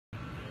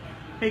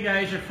Hey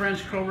guys, your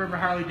friends Crow River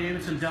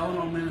Harley-Davidson,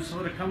 Delano,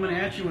 Minnesota, coming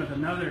at you with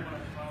another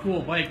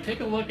cool bike. Take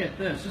a look at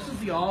this. This is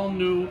the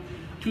all-new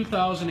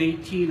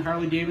 2018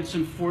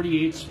 Harley-Davidson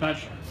 48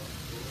 Special.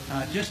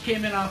 Just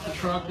came in off the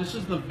truck. This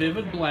is the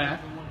Vivid Black.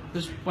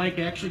 This bike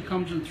actually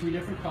comes in 3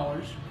 different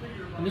colors.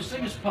 And this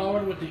thing is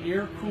powered with the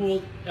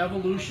air-cooled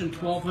Evolution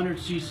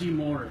 1200cc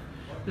motor.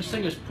 This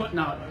thing is putting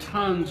out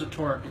tons of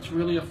torque. It's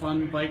really a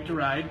fun bike to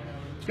ride.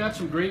 It's got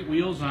some great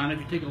wheels on it. If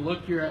you take a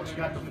look here, it's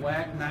got the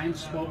black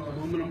 9-spoke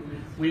aluminum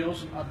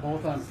wheels,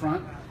 both on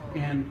front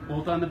and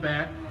both on the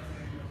back.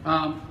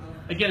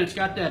 Again, it's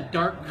got that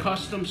dark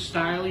custom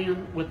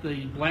styling with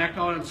the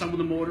blackout on some of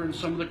the motor and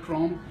some of the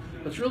chrome.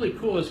 What's really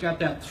cool is it's got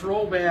that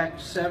throwback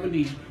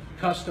 70s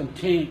custom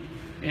tank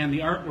and the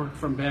artwork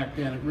from back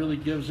then. It really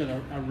gives it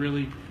a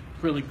really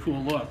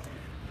cool look.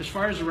 As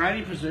far as the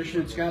riding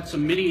position, it's got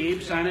some mini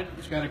apes on it.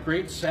 It's got a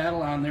great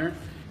saddle on there.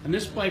 And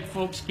this bike,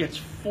 folks, gets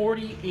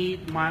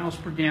 48 miles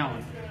per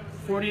gallon.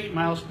 48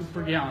 miles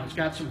per gallon. It's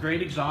got some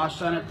great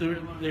exhaust on it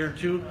there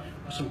too,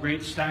 with some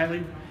great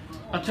styling.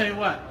 I'll tell you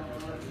what,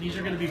 these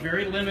are going to be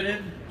very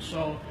limited,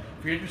 so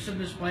if you're interested in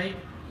this bike,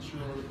 you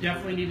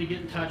definitely need to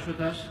get in touch with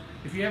us.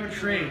 If you have a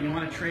trade, you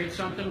want to trade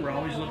something, we're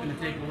always looking to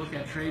take a look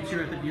at trades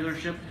here at the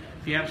dealership.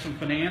 If you have some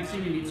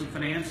financing, you need some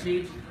finance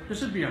needs,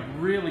 this would be a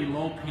really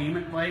low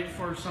payment bike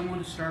for someone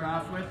to start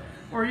off with,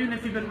 or even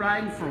if you've been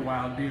riding for a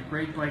while, it'd be a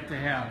great bike to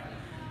have.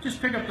 Just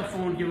pick up the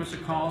phone, give us a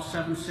call,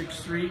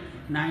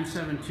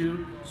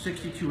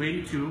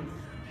 763-972-6282,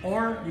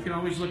 or you can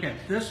always look at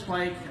this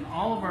bike and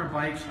all of our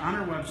bikes on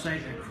our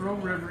website at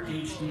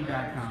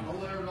crowriverhd.com.